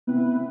Hello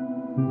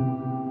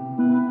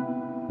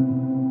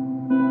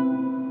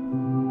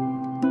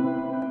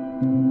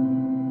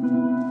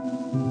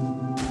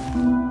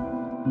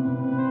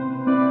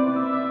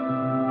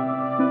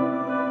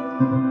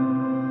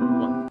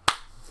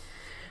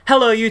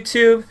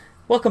YouTube!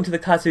 Welcome to the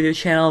Katsuhito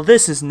channel.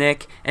 This is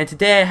Nick, and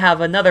today I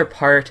have another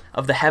part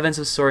of the Heavens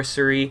of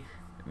Sorcery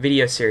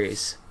video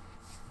series.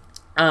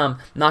 Not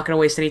gonna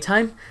waste any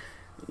time.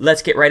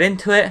 Let's get right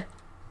into it.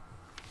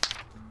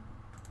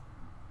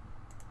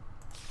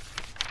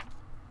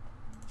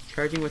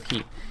 Charging with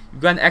heat.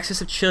 You've got an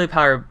excess of chili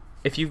powder.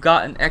 If you've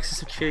got an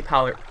excess of chili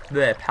powder,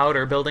 the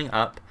powder building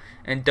up,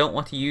 and don't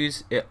want to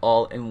use it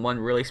all in one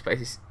really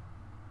spicy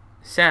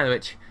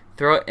sandwich,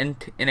 throw it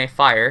in a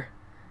fire.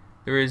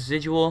 The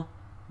residual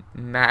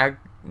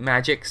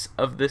magics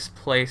of this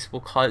place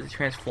will cause it to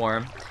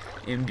transform,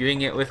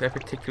 imbuing it with a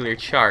particular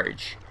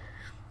charge,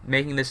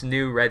 making this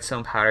new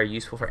redstone powder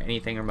useful for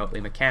anything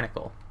remotely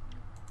mechanical.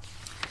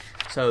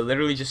 So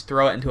literally just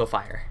throw it into a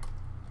fire.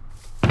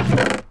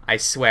 I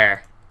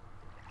swear.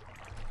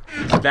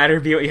 This better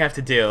be what you have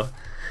to do.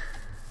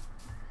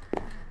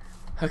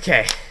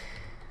 Okay.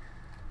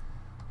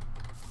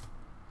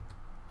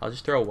 I'll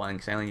just throw one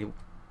because I only need...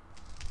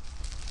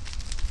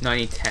 No, I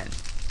need 10.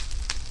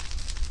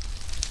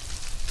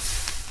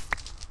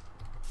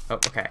 Oh,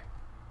 okay.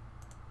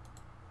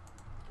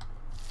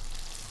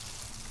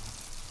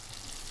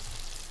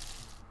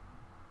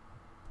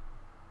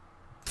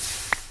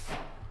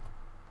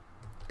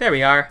 There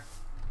we are.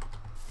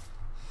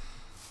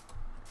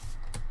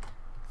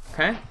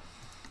 Okay.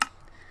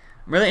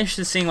 I'm really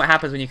interested in seeing what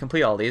happens when you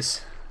complete all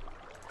these.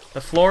 The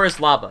floor is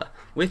lava.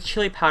 With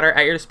chili powder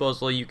at your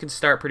disposal, you can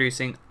start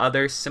producing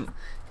other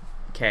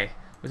Okay.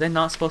 Was I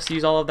not supposed to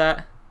use all of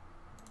that?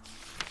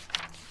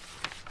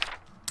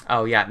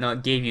 Oh yeah, no,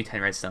 it gave you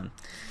 10 redstone.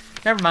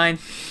 Never mind.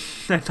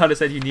 I thought it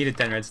said you needed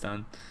 10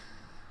 redstone.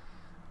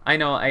 I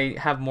know, I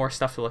have more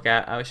stuff to look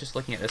at. I was just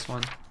looking at this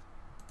one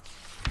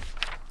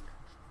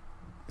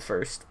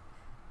first.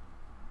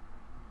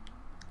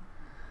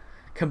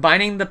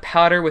 Combining the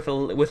powder with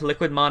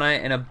liquid mana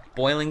in a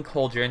boiling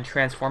cauldron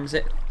transforms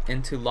it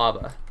into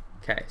lava.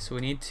 Okay, so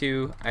we need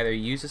to either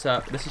use this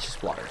up. This is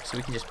just water, so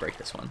we can just break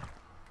this one.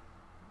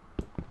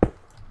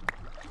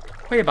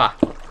 Hoyaba.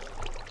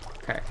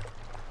 Okay.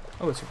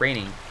 Oh, it's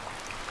raining.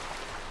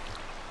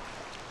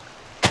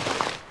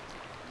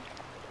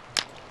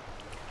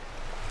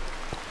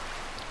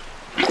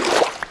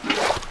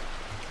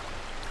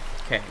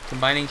 Okay,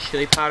 combining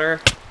chili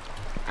powder.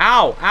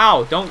 Ow!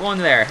 Ow! Don't go in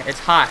there. It's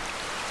hot.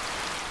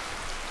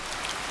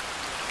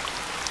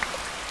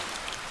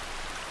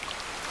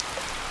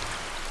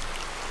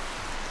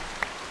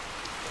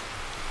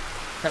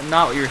 That's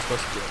not what you were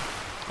supposed to do.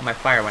 Oh, my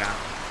fire went out.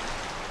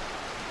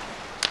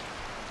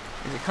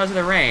 Is it because of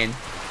the rain?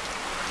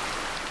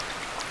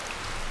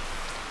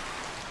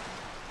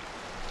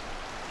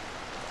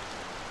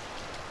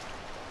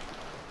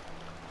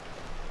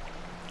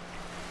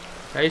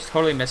 Did I just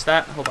totally missed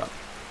that? Hold up.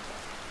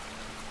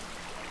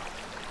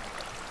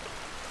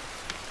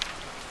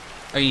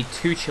 Oh, you need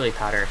 2 chili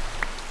powder.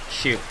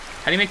 Shoot.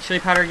 How do you make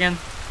chili powder again?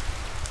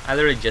 I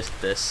literally just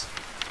did this.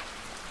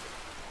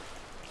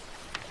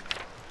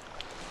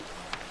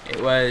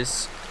 It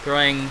was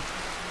throwing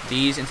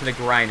these into the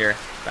grinder.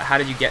 But how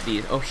did you get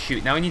these? Oh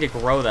shoot, now we need to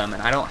grow them,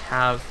 and I don't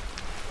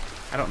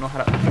know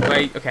how to...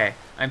 Wait, okay.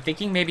 I'm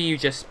thinking maybe you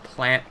just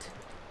plant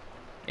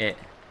it.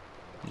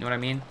 You know what I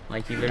mean?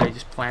 Like, you literally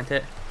just plant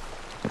it.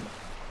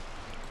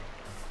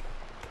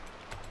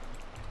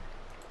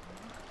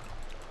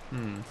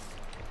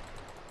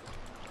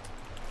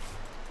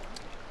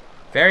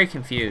 Very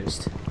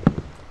confused.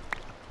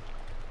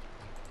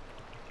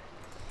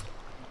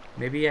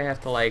 Maybe I have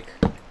to, like,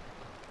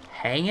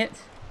 hang it?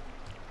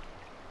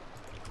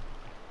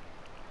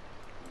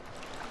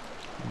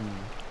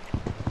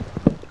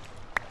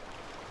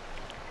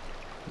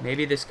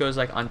 Maybe this goes,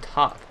 like, on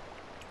top.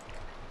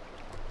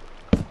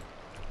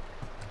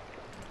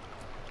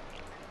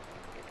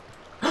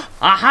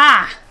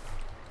 Aha!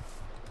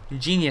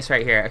 Genius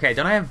right here. Okay,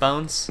 don't I have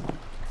bones?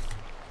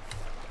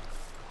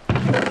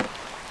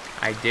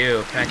 I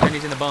do. Can I turn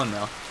these into bone,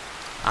 though?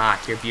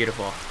 Ah, you're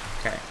beautiful.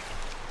 Okay.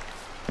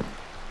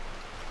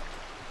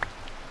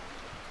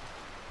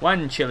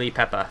 1 chili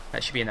pepper.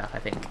 That should be enough, I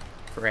think,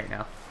 for right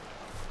now.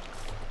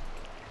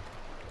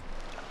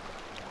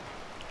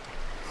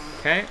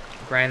 Okay,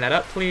 grind that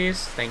up,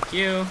 please. Thank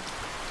you.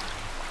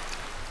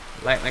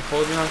 Light my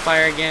cauldron on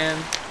fire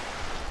again.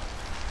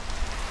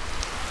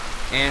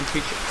 And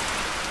 2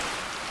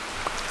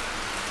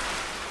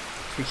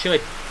 chili.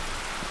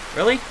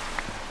 Really?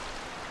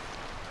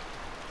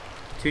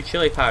 2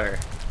 chili powder.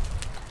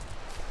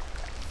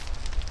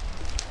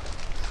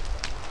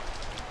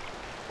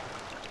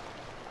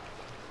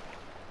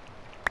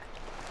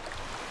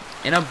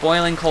 In a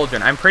boiling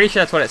cauldron. I'm pretty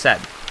sure that's what it said.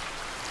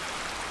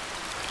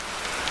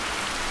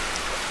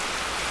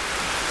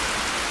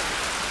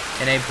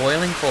 In a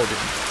boiling cauldron.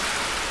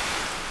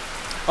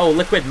 Oh,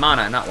 liquid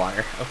mana, not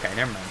water. Okay,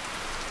 never mind.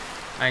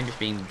 I'm just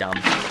being dumb.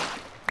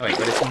 Oh wait,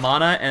 but it's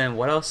mana and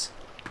what else?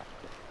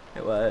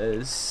 It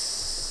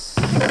was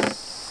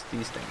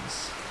these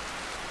things.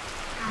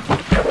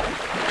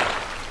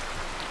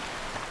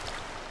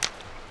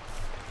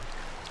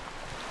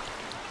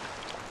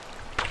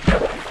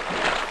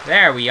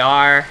 There we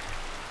are.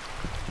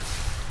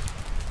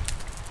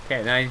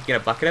 Okay, now I need to get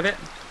a bucket of it.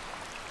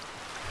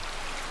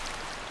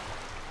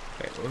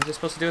 Wait, what was I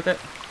supposed to do with it?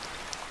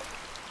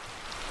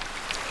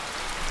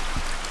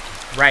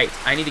 Right,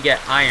 I need to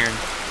get iron.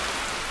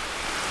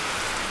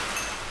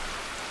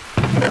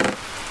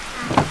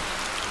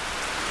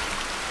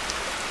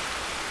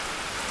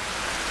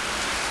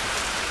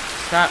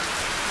 Stop.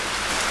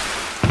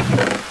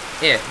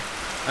 It.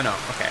 Oh no,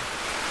 okay.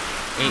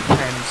 8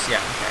 times, yeah,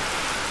 okay.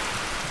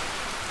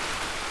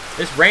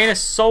 This rain is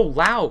so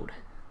loud.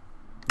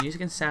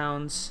 Music and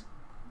sounds.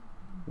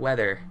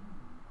 Weather.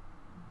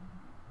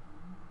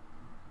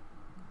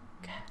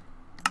 Okay.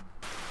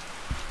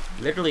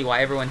 Literally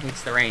why everyone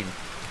hates the rain.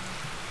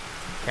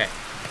 Okay.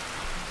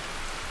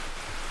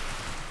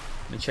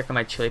 Let me check on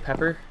my chili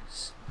peppers.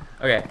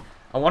 Okay.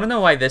 I want to know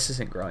why this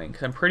isn't growing,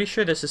 because I'm pretty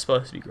sure this is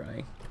supposed to be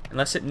growing.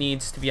 Unless it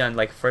needs to be on,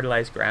 like,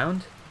 fertilized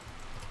ground.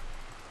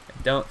 I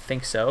don't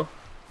think so.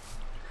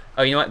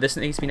 Oh, you know what? This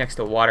needs to be next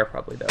to water,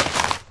 probably, though.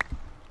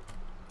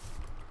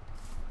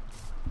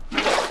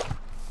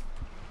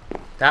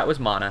 That was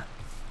mana.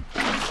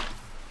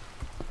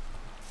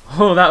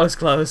 Oh, that was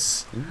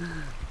close.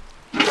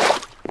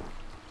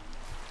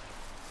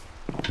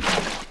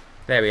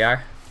 There we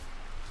are.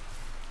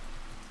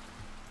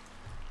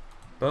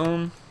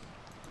 Boom.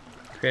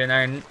 Create an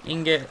iron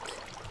ingot.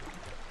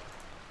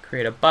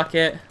 Create a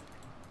bucket.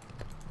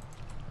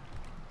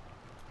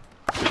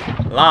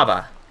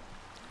 Lava.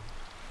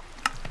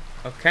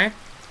 Okay.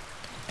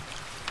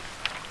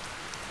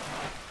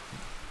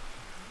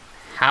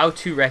 How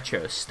to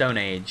retro Stone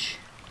Age.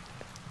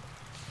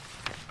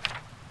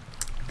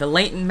 The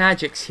latent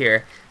magics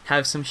here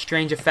have some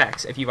strange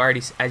effects, as you've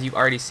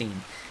already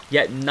seen,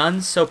 yet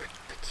none so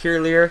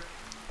peculiar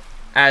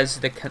as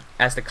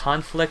the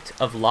conflict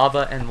of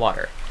lava and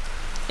water.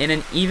 In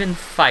an even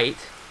fight,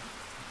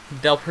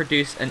 they'll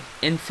produce an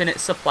infinite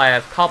supply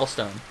of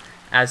cobblestone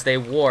as they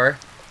war.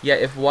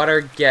 Yet if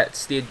water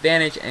gets the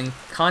advantage and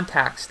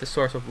contacts the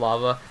source of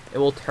lava, it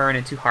will turn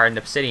into hardened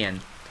obsidian.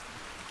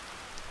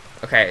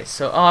 Okay,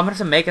 so I'm gonna have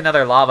to make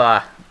another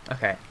lava.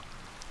 Okay,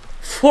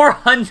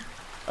 400.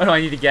 Oh no,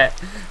 I need to get.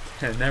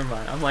 Never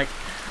mind. I'm like,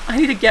 I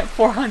need to get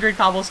 400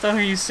 cobblestone.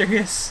 Are you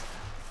serious?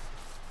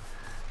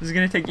 This is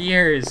gonna take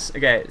years.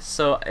 Okay,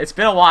 so it's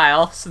been a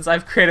while since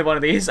I've created one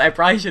of these. I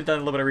probably should have done a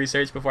little bit of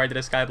research before I did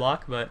a sky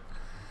block, but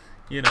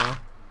you know.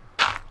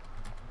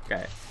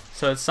 Okay,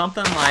 so it's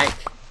something like.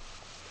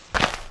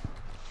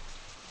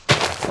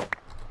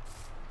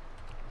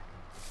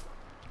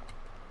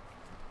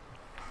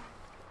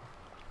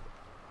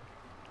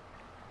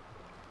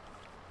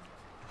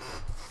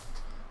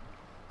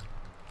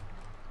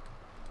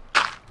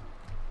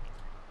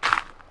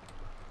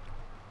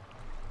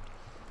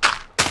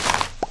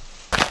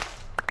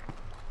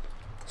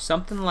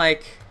 Something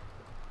like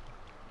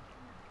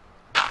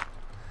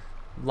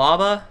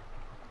lava.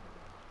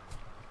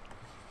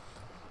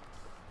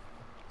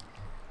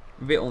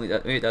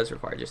 Maybe it does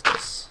require just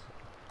this.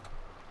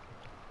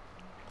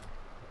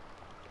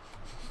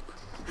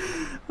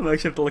 I'm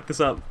actually have to look this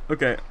up.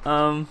 Okay.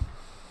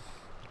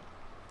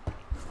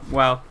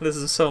 Wow, this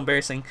is so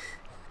embarrassing.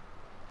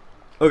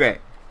 Okay,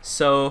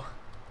 so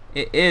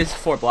it is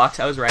 4 blocks.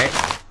 I was right.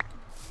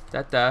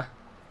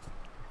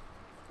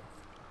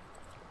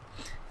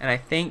 And I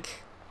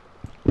think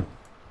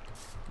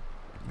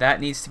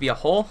that needs to be a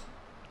hole.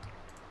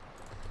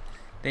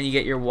 Then you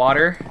get your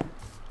water.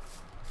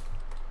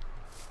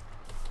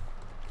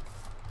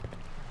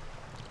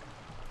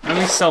 I'm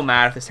gonna be so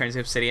mad if this turns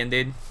into obsidian,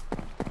 dude.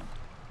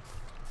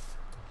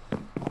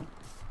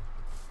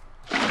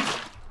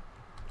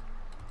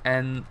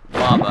 And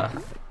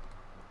lava.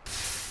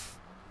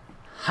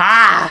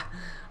 Ha!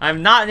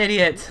 I'm not an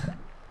idiot.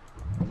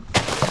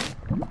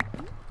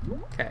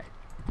 Okay.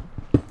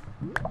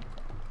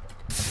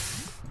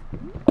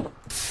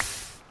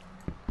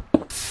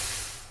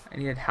 I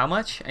needed how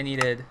much? I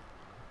needed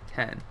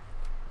 10.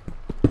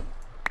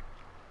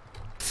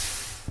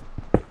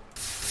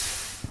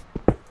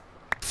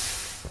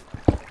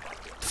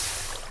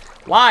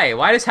 Why?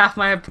 Why does half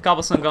my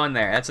cobblestone go in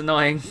there? That's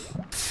annoying.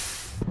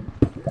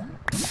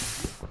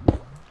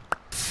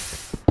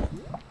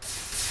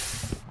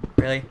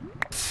 Really?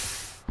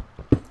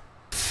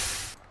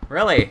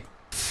 Really?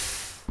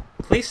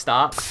 Please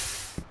stop.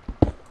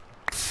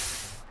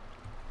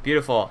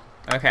 Beautiful.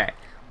 Okay.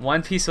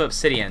 1 piece of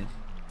obsidian.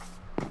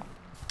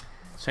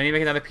 So I need to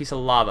make another piece of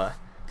lava.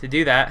 To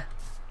do that,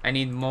 I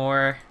need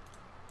more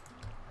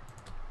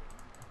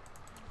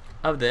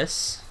of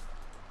this.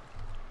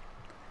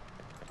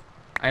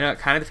 I know it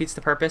kind of defeats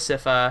the purpose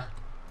if I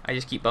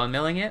just keep bone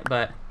milling it,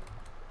 but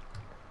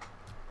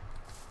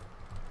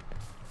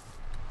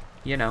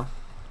you know.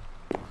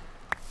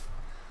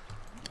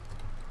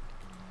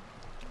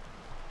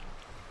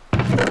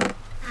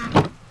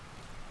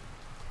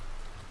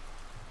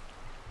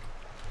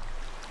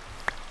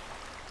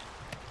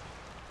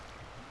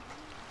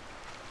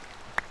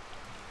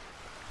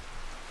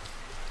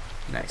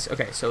 Nice.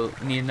 Okay, so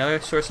we need another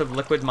source of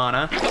liquid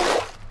mana.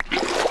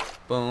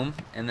 Boom.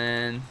 And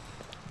then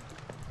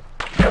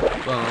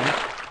boom.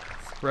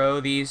 Throw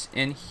these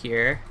in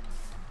here.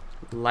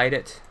 Light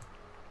it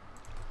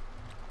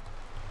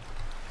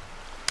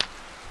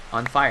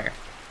on fire.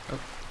 Oh.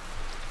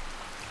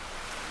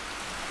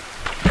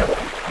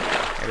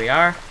 There we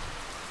are.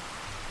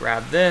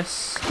 Grab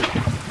this.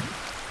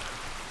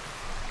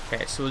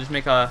 Okay, so we'll just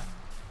make a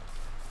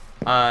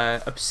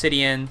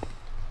obsidian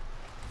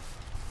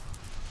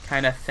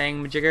kind of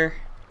thingamajigger.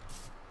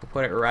 We'll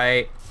put it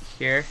right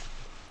here.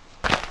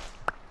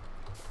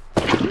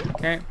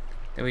 Okay,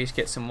 then we just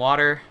get some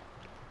water.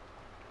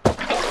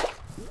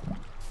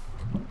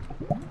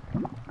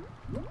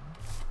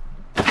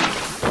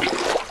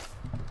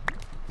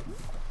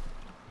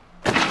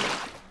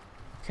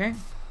 Okay,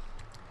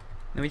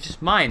 then we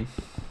just mine.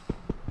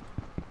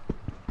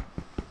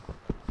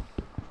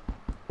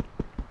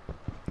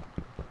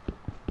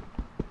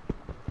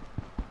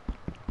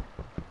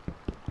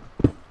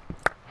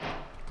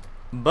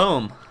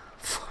 Boom.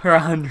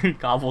 400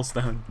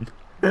 cobblestone.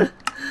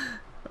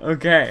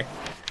 Okay.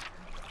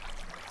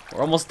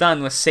 We're almost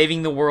done with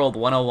Saving the World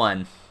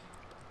 101.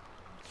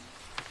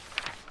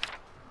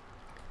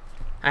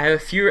 I have a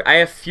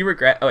few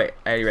regret. Oh wait,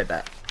 I already read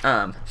that.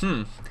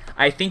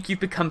 I think you've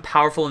become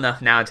powerful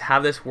enough now to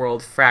have this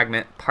world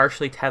fragment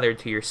partially tethered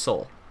to your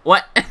soul.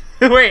 What?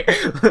 Wait,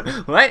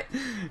 what?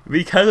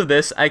 Because of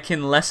this, I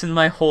can lessen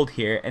my hold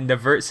here and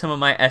divert some of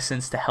my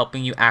essence to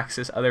helping you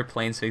access other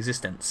planes of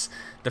existence.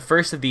 The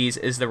first of these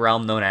is the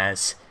realm known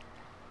as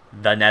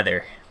the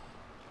Nether.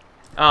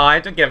 Oh, I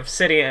have to get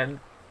obsidian.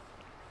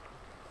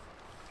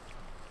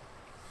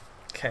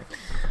 Okay.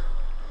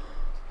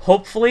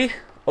 Hopefully,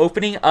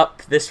 opening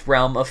up this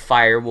realm of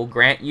fire will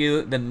grant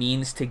you the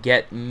means to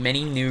get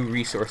many new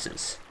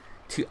resources.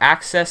 To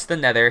access the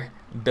Nether,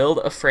 build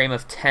a frame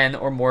of 10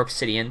 or more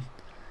obsidian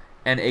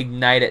and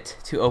ignite it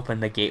to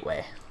open the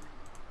gateway.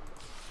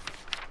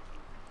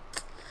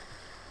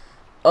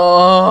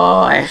 Oh,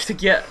 I have to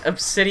get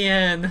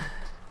obsidian.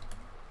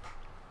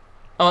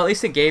 Oh, at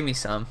least it gave me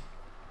some.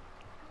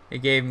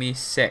 It gave me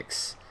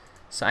 6.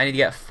 So I need to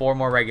get 4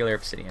 more regular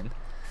obsidian,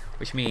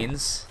 which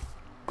means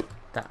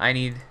that I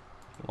need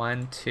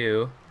 1,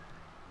 2,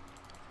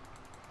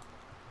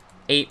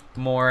 8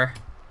 more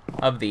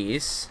of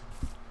these.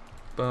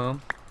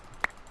 Boom.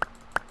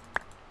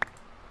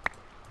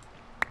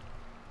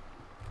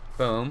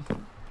 Boom.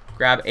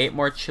 Grab 8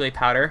 more chili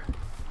powder.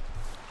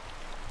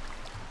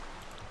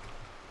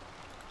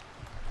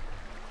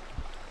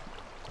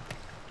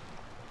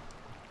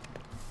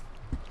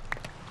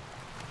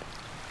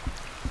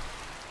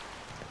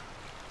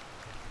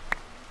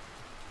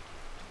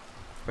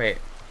 Wait.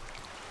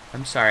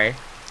 I'm sorry.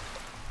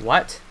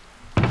 What?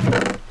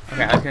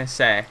 Okay, I was gonna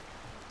say.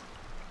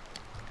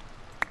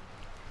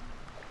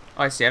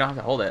 Oh, I see. I don't have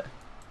to hold it.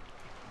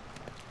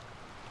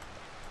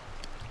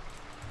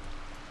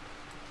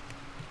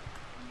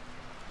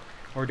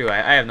 Or do I?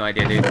 I have no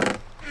idea, dude.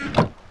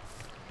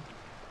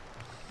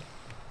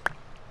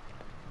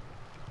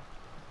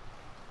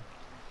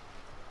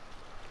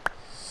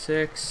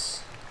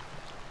 Six,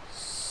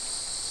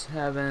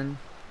 7.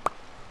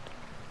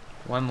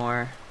 1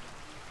 more.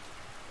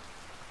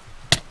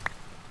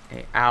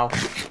 8. Ow.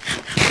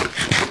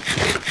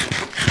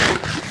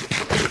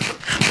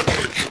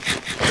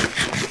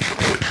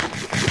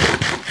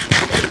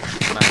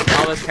 My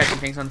lava's catching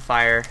things on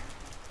fire.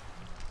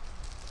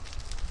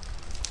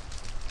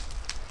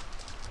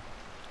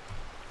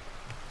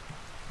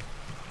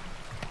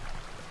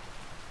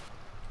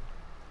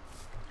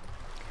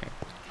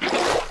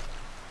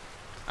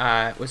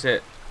 It was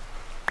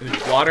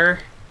water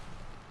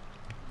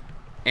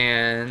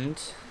and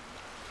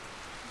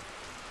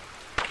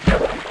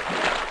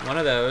one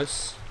of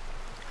those,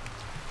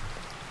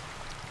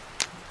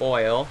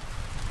 oil,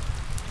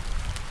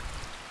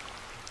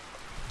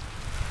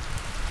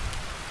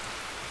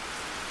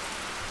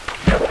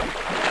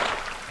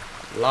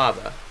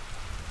 lava,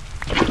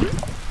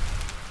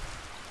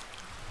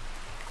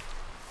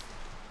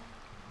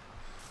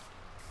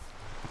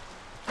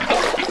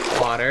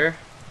 water,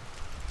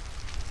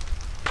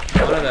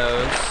 one of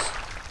those,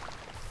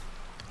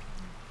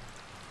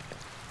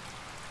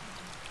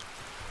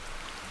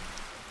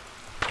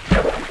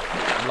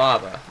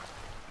 lava.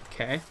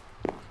 Okay.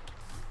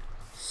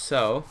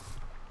 So,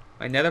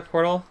 my nether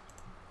portal.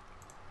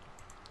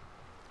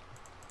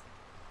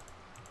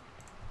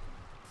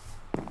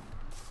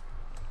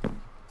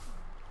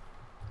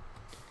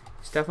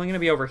 It's definitely going to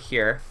be over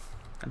here.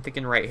 I'm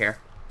thinking right here.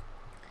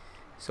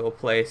 So we'll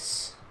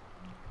place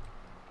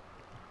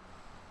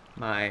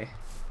my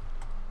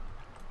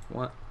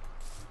what?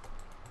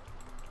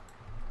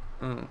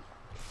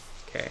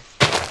 Okay.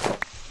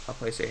 I'll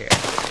place it here.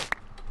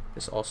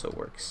 This also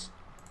works.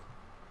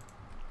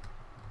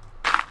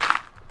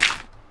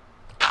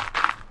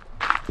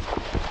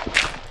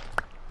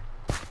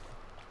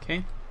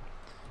 Okay.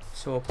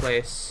 So we'll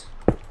place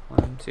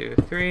 1, 2,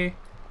 3.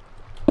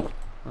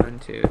 1,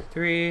 2,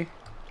 3.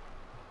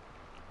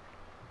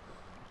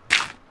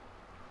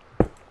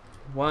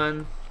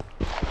 1.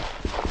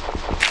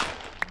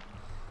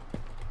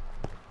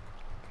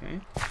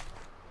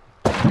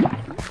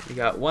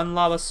 got one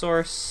lava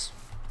source.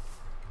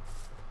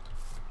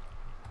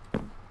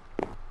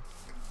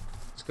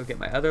 Let's go get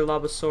my other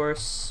lava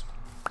source.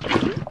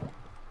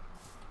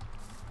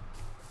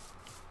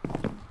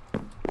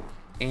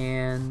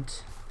 And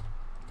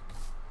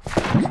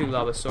 2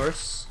 lava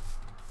source.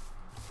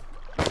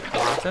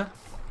 Lava.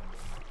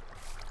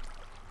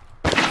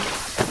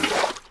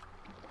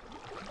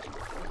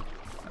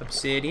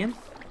 Obsidian.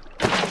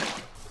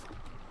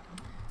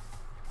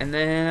 And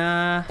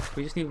then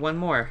we just need one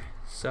more.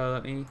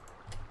 So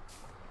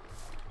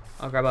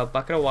I'll grab a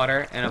bucket of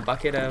water and a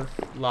bucket of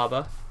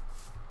lava.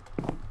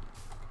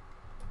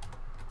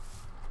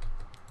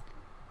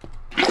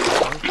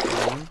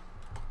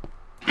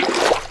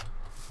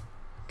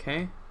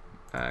 Okay.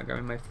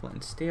 Grabbing my flint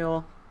and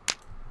steel.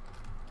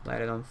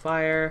 Light it on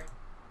fire.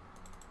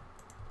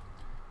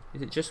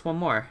 Is it just one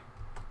more?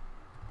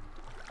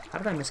 How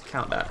did I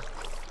miscount that?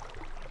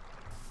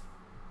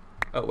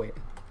 Oh wait,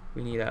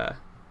 we need a...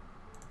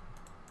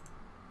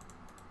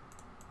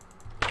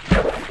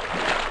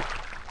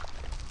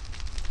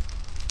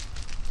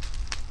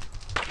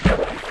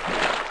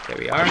 There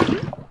we are.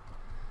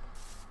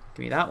 Give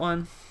me that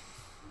one.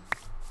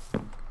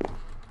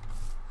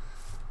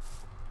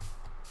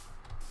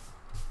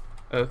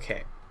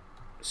 Okay,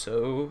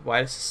 so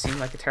why does this seem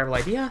like a terrible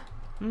idea?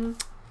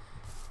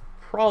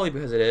 Probably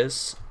because it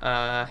is.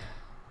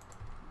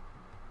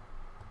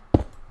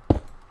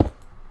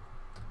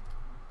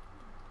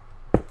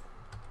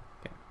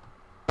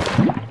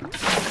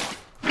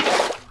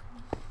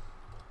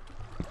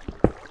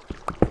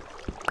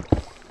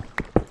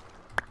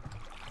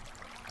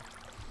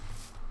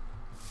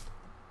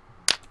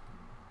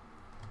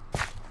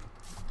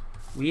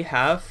 We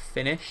have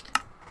finished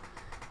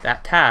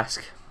that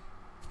task.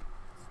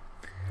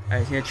 I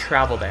just need to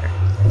travel there.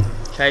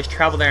 Should I just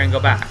travel there and go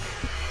back?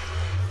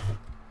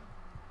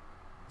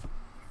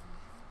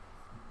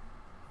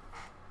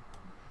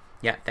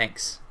 Yeah,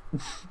 thanks.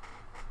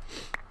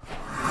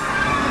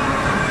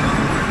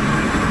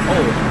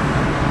 Oh.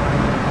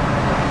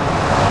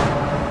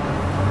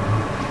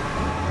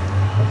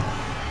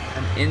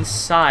 I'm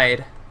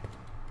inside.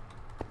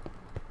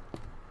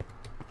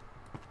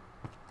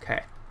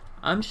 Okay.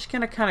 I'm just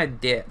gonna kind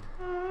of dip.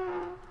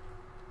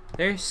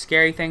 There's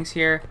scary things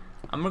here.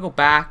 I'm gonna go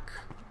back.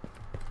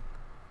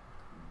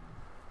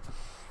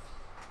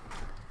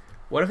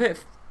 What if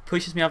it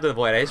pushes me off to the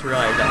void? I just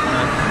realized that.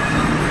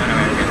 No,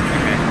 we're good.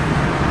 Okay.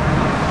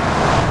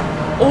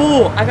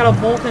 Oh, I got a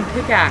molten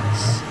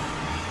pickaxe.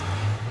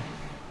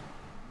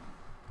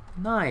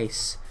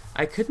 Nice.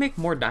 I could make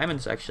more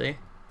diamonds actually.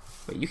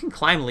 Wait, you can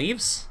climb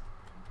leaves?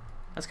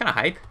 That's kind of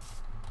hype.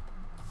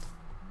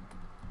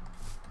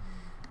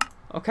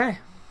 Okay.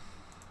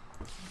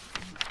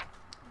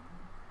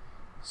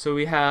 So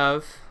we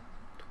have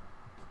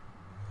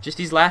just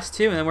these last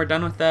 2, and then we're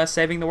done with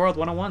Saving the World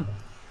 101.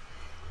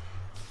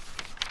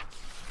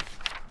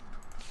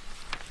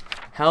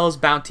 Hell's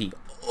Bounty.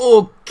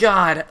 Oh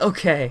god,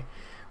 okay.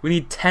 We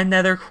need 10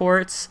 nether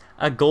quartz,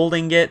 a gold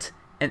ingot,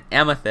 and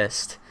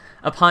amethyst.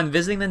 Upon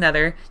visiting the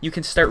nether, you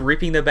can start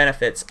reaping the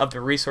benefits of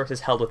the resources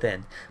held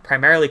within,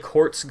 primarily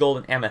quartz, gold,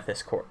 and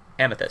amethyst.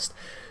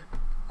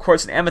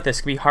 Quartz and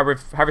amethyst can be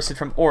harvested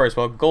from ores,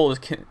 while gold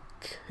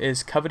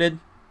is coveted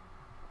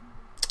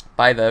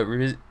by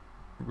the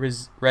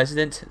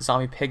resident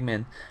zombie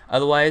pigmen.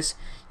 Otherwise,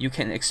 you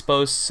can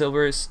expose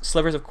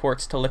slivers of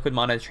quartz to liquid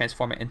mana to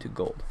transform it into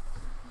gold.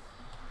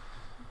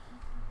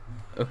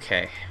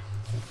 Okay.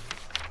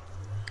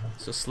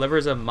 So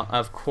slivers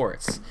of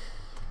quartz.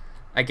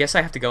 I guess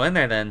I have to go in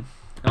there then.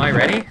 Am I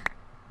ready?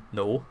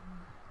 No.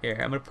 Here,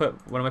 I'm gonna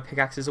put one of my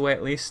pickaxes away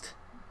at least.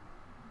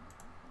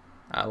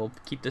 We'll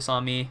keep this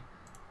on me.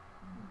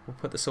 We'll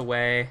put this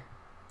away.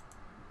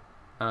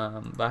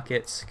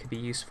 Buckets could be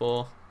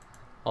useful.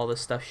 All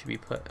this stuff should be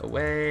put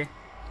away.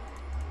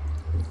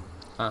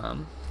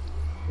 My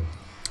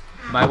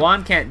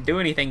wand can't do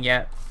anything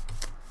yet.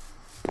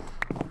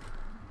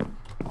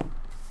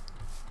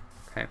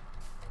 Okay.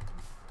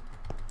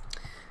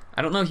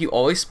 I don't know if you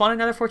always spawn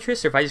another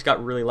fortress or if I just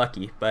got really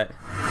lucky, but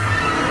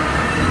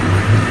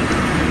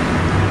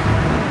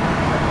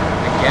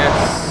I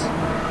guess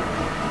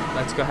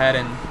let's go ahead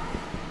and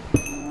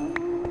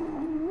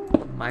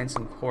mine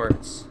some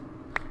quartz.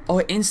 Oh,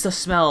 it insta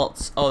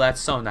smelts. Oh,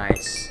 that's so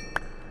nice.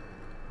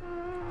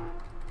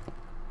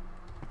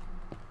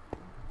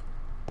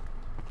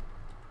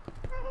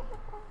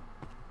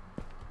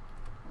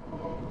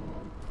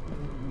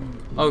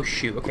 Oh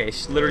shoot, okay,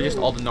 it's literally just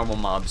all the normal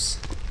mobs.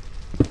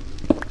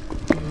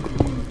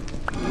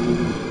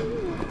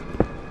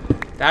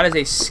 That is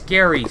a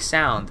scary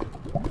sound.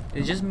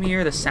 It's just me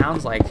or the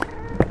sounds like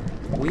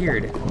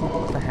weird.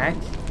 What the heck?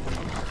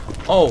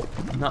 Oh,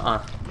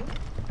 nuh-uh.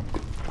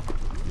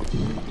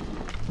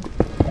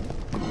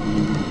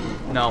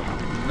 No,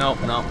 no,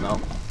 no,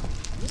 no.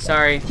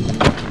 Sorry,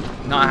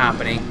 not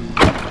happening.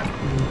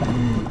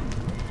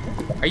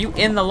 Are you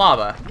in the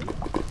lava?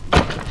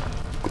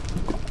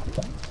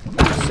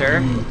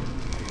 Sir?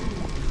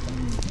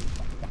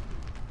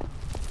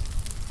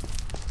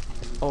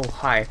 Oh,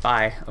 hi,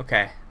 bye.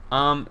 Okay.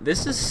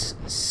 This is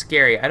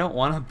scary. I don't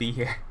want to be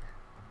here.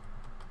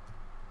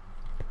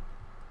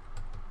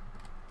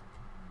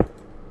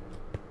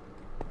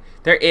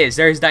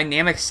 There's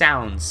dynamic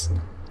sounds.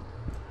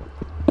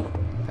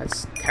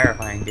 That's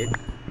terrifying, dude.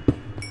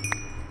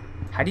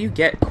 How do you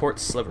get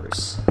quartz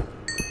slivers?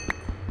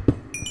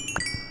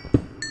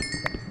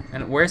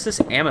 And where's this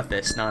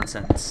amethyst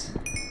nonsense?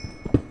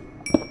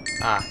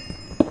 Ah.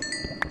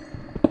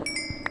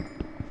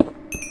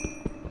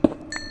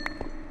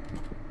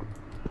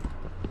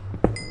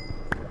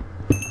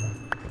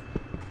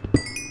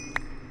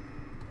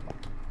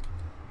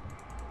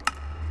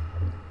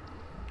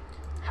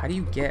 How do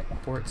you get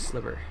quartz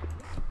sliver?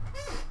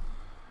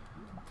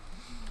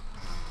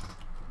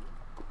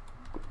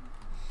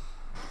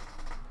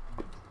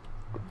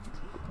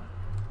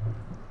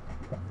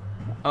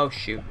 Oh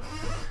shoot.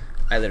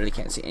 I literally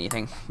can't see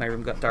anything. My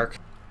room got dark.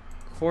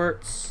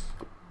 Quartz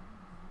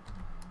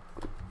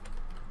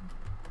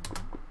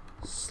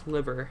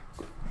sliver.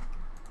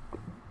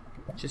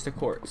 Just a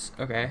quartz.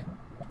 Okay.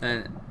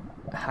 And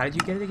how did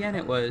you get it again?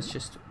 It was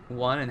just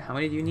one, and how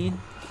many do you need?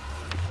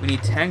 We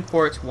need 10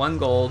 quartz, 1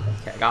 gold.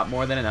 Okay, I got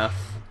more than enough.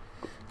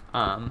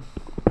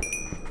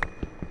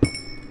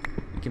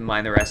 We can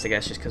mine the rest, I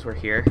guess, just because we're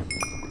here.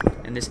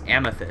 And this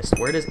amethyst.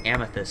 Where does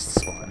amethyst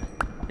spawn?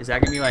 Is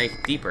that gonna be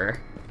like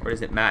deeper, or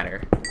does it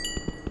matter?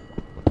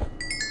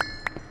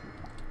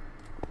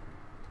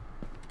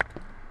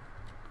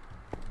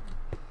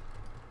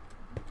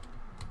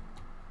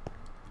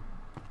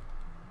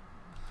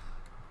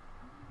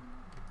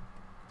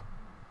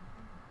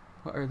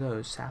 What are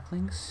those,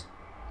 saplings?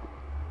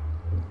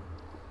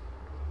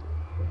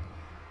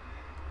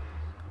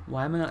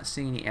 Why am I not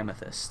seeing any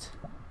amethyst?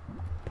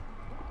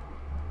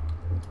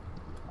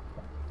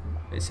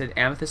 It said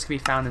amethyst can be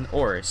found in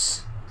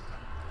ores.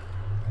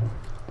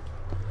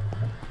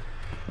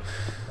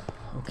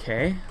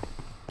 Okay.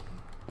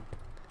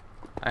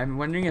 I'm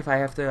wondering if I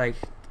have to like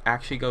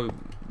actually go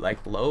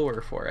like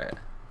lower for it.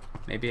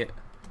 Maybe it...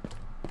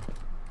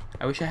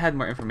 I wish I had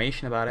more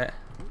information about it.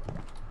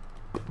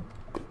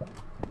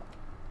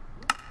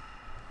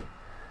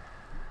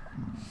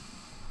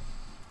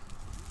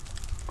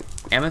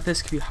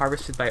 Amethyst can be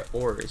harvested by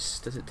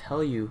ores. Does it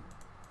tell you?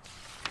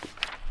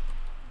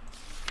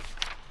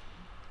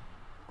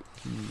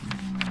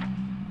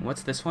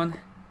 What's this one?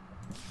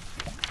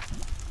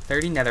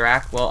 30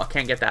 netherrack. Well, I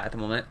can't get that at the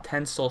moment.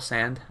 10 soul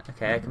sand.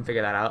 Okay, I can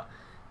figure that out.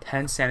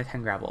 10 sand and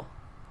 10 gravel.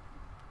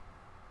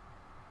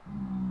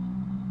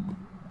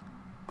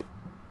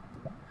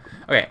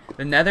 Okay,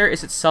 the nether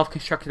is itself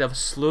constructed of a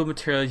slew of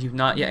materials you've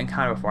not yet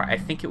encountered before. I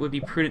think it would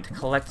be prudent to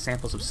collect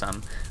samples of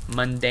some.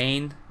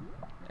 Mundane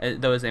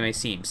though as they may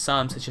seem.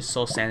 Some, such as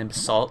soul sand and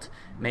basalt,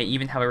 may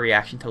even have a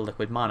reaction to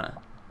liquid mana.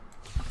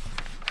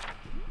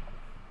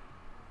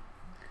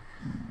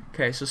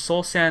 Okay, so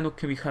soul sand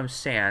can become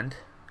sand.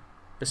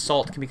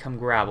 Basalt can become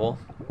gravel.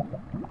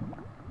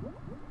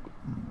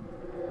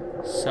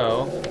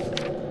 So,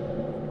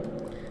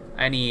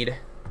 I need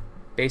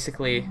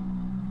basically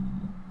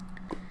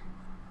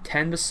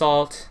 10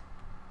 basalt.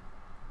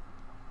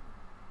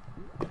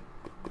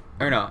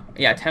 Or no,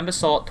 yeah, 10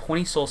 basalt,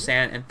 20 soul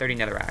sand, and 30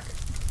 netherrack.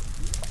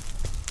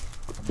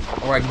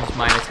 Or I can just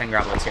mine the 10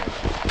 gravel that's here.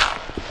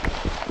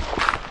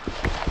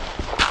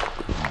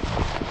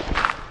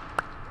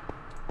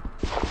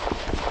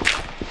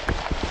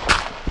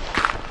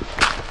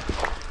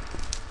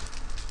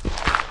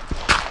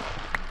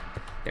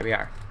 There we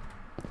are.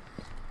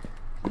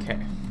 Okay.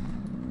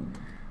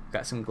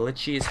 Got some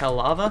glitchy as hell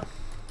lava.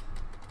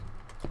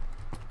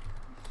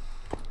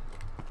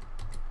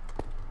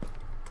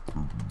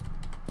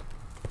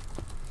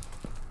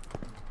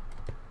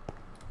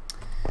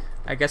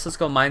 I guess let's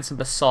go mine some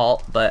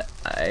basalt, but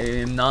I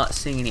am not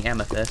seeing any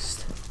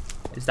amethyst.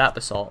 Is that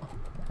basalt?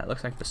 That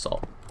looks like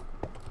basalt.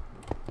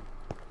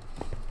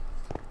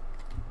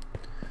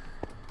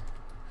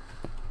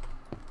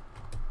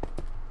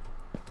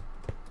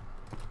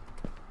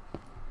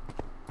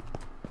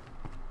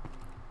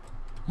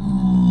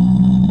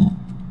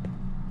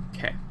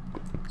 Okay,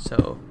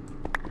 so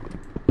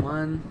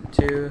 1,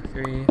 2,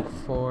 3,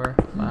 4,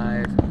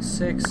 5,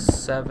 6,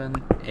 7,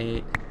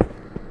 8,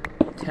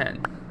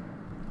 10.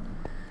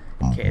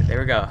 Okay, there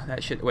we go.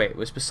 That should... Wait,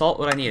 was basalt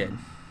what I needed?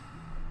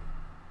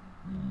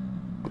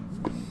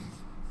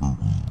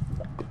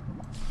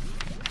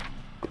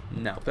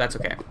 No, but that's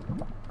okay. Okay.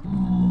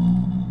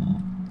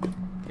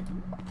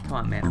 Come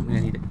on, man. I'm gonna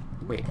need it.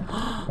 Wait.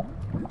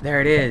 There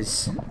it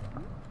is.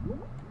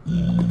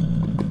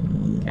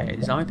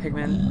 Okay, zombie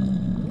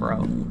pigman.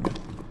 Bro.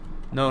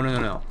 No, no,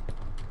 no, no.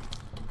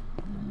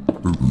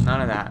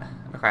 None of that.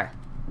 Okay.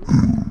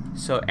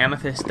 So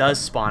amethyst does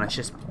spawn, it's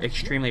just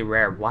extremely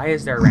rare. Why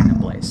is there a random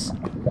place?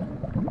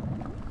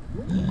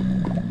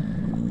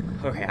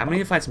 Okay, I'm gonna need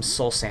to find some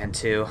soul sand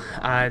too.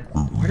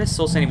 Where does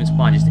soul sand even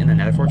spawn? Just in the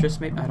nether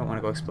fortress? Maybe I don't want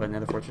to go explore the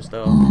nether fortress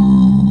though.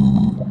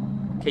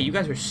 Okay, you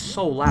guys are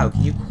so loud.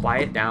 Can you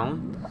quiet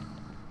down?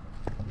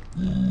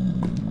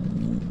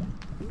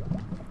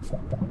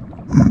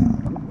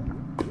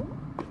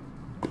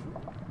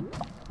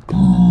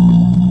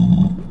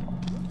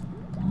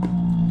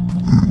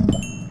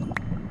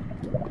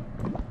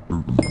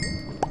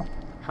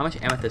 how much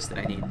amethyst did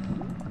I need?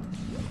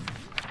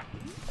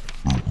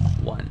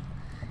 1.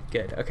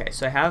 Good. Okay,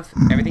 so I have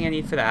everything I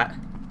need for that.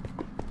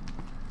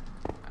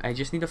 I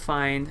just need to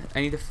find. I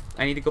need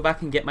to go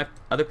back and get my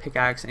other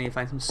pickaxe. I need to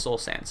find some soul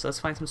sand. So let's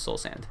find some soul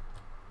sand.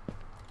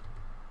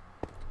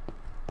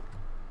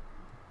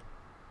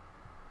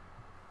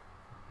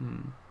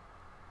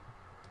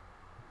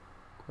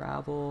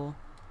 Gravel.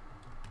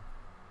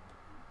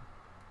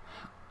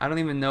 I don't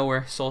even know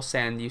where soul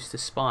sand used to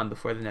spawn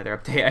before the Nether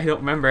update. I don't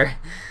remember.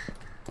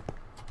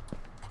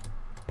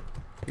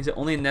 Is it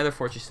only in Nether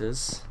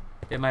fortresses?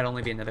 It might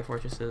only be in Nether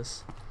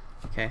fortresses.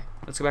 Okay,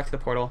 let's go back to the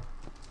portal.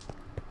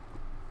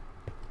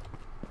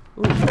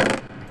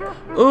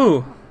 Ooh.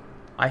 Ooh!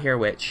 I hear a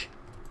witch.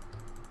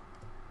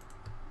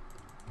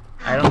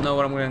 I don't know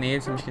what I'm gonna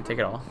need, so I'm just gonna take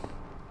it all.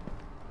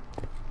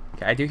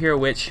 Okay, I do hear a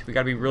witch. We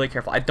gotta be really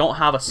careful. I don't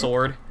have a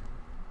sword.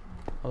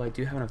 Although I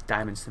do have enough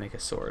diamonds to make a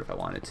sword if I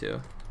wanted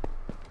to.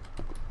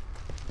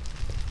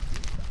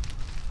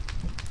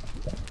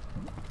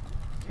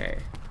 Okay.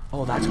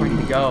 Oh, that's where I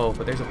need to go,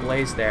 but there's a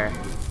blaze there.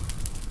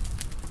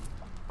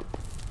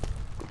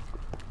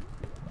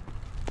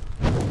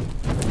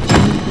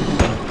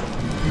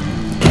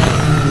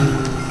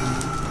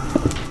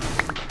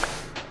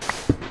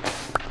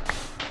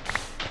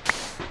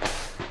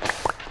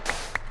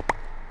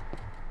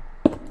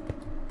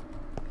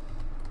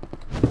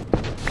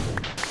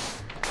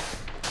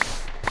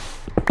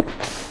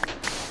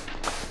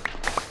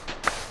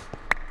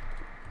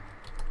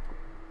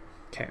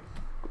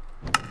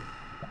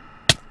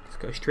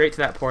 Go straight to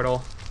that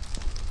portal.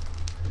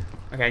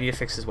 Okay, I need to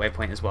fix this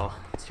waypoint as well.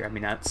 It's driving me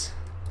nuts.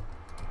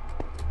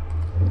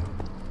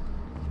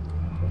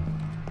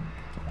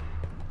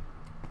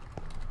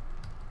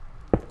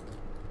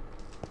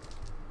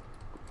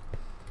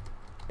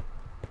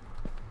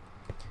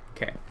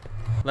 Okay,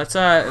 let's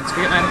go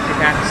get my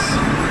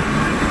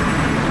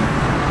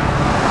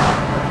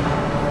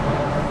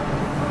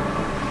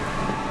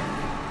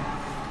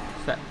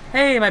pickaxe.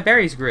 Hey, my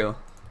berries grew.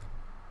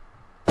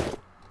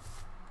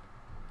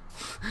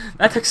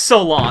 That took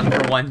so long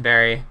for one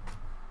berry.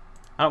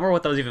 I don't remember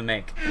what those even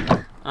make.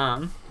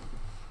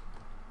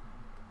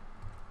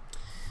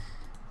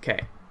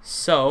 Okay,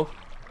 so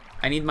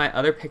I need my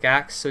other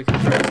pickaxe so we can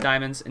throw these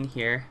diamonds in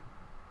here.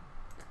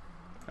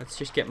 Let's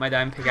just get my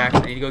diamond pickaxe.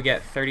 I need to go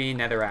get 30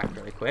 netherrack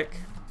really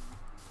quick.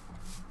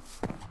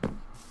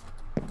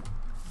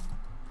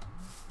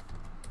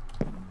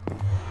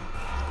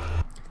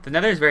 The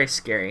nether is very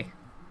scary.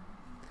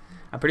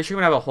 I'm pretty sure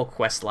we're gonna have a whole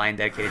quest line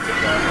dedicated to it,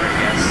 I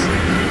guess.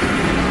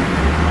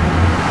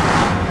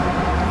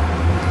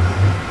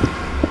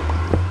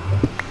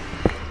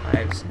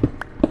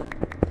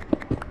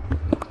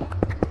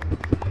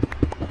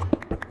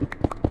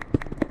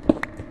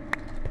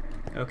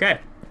 Okay,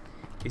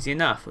 easy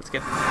enough. Let's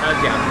get down.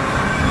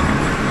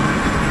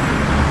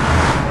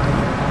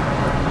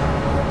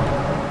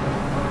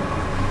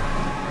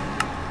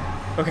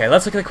 Okay,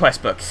 let's look at the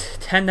quest book.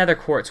 10 nether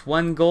quartz,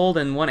 1 gold,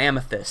 and 1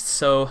 amethyst.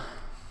 So,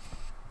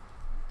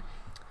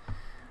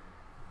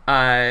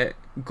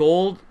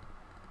 gold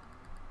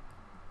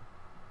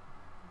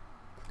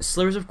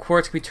slivers of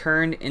quartz can be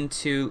turned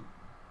into.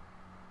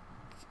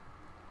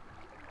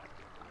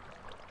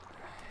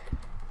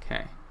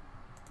 Okay,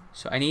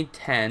 so I need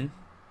 10.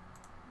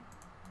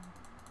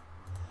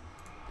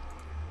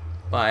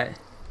 But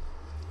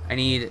I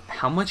need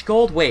how much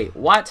gold? Wait,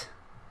 what?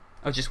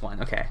 Oh, just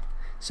 1. Okay.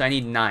 So I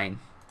need 9.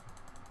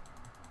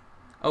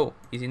 Oh,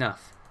 easy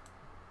enough.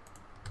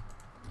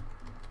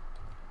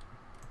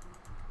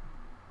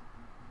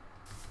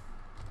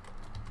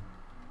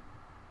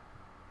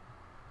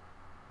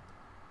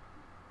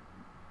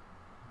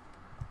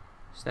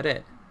 Is that it?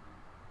 Is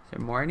there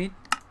more I need?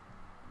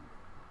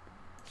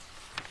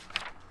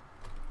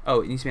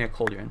 Oh, it needs to be in a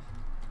cauldron.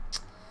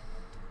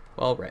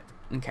 Well, right.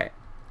 Okay.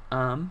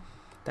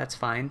 That's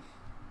fine.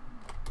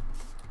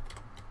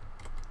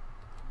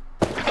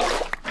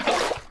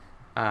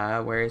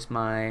 Where's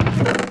my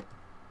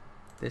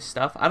this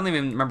stuff? I don't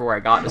even remember where I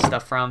got this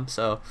stuff from,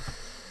 so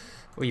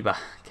Weeba.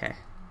 Okay.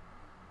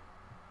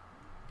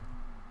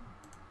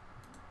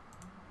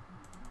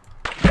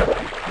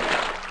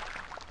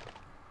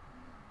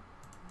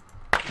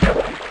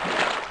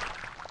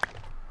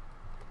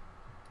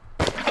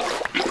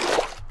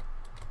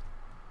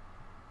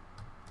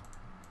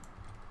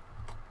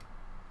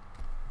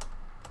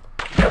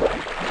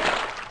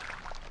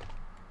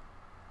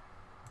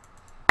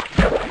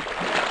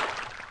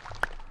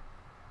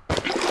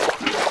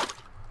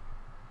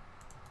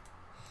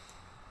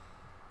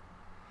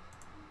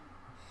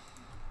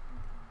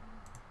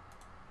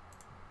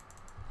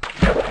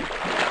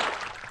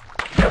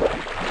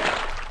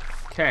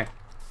 Okay.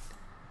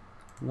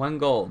 1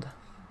 gold.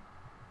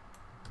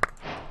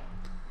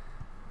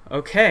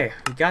 Okay,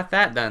 we got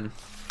that done.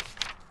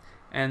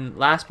 And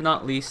last but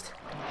not least,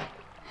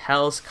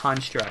 Hell's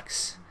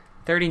Constructs.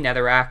 30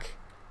 netherrack,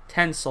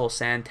 10 soul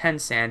sand, 10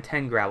 sand,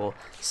 10 gravel.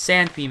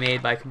 Sand to be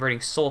made by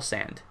converting soul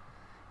sand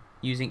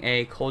using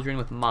a cauldron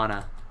with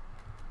mana.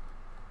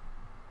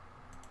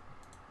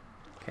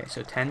 Okay,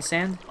 so 10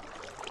 sand.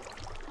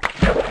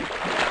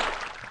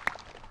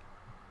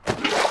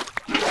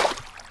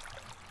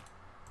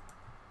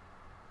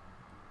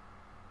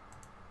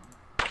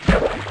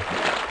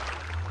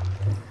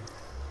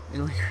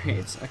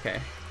 upgrades. Okay.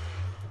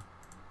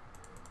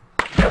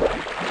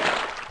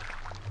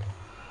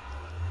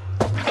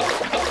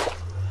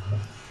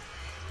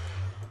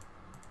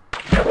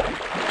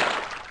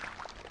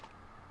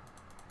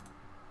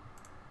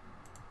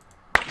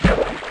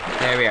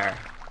 There we are.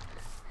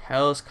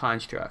 Hell's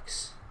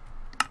Constructs.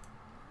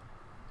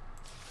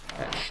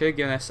 That should have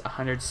given us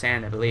 100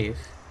 sand, I believe.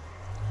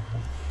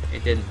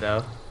 It didn't,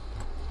 though.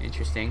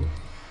 Interesting.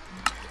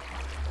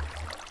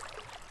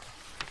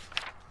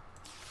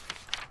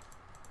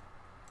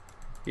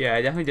 Yeah,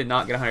 I definitely did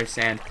not get 100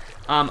 sand.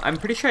 I'm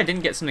pretty sure I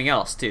didn't get something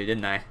else, too,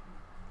 didn't I?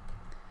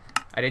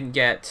 I didn't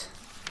get...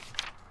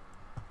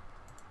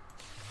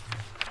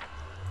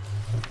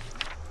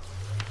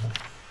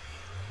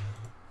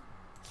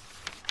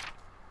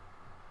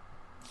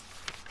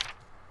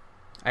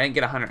 I didn't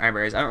get 100 iron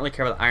berries. I don't really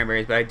care about the iron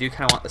berries, but I do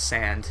kind of want the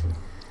sand.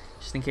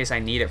 Just in case I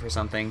need it for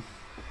something.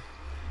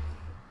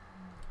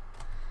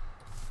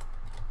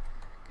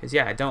 Because,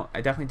 yeah, I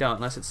definitely don't.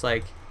 Unless it's,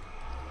 like,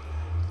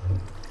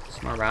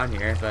 somewhere around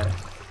here, but...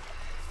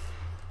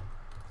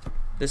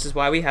 This is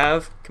why we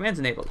have commands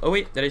enabled. Oh,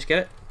 wait, did I just get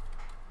it?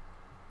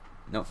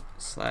 Nope.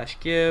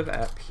 /give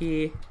at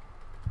p.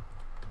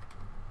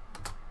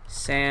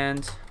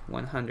 Sand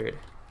 100.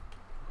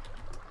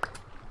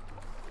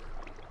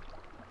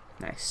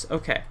 Nice.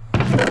 Okay.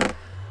 I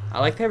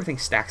like that everything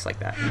stacks like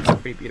that. It's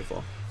pretty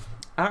beautiful.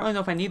 I don't really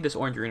know if I need this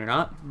orange rune or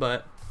not,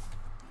 but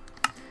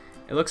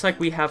it looks like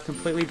we have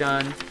completely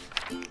done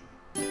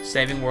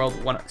saving the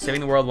world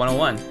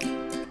 101.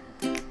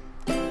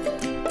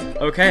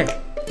 Okay.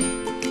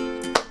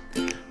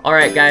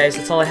 Alright guys,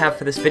 that's all I have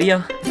for this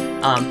video.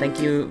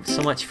 Thank you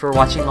so much for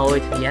watching all the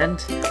way to the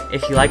end.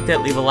 If you liked it,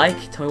 leave a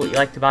like. Tell me what you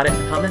liked about it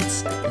in the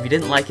comments. If you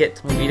didn't like it,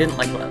 tell me what you didn't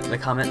like about it in the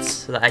comments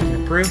so that I can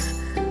improve.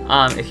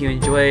 If you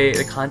enjoy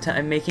the content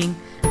I'm making,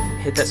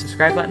 hit that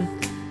subscribe button,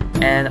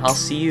 and I'll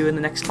see you in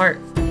the next part.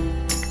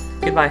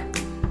 Goodbye.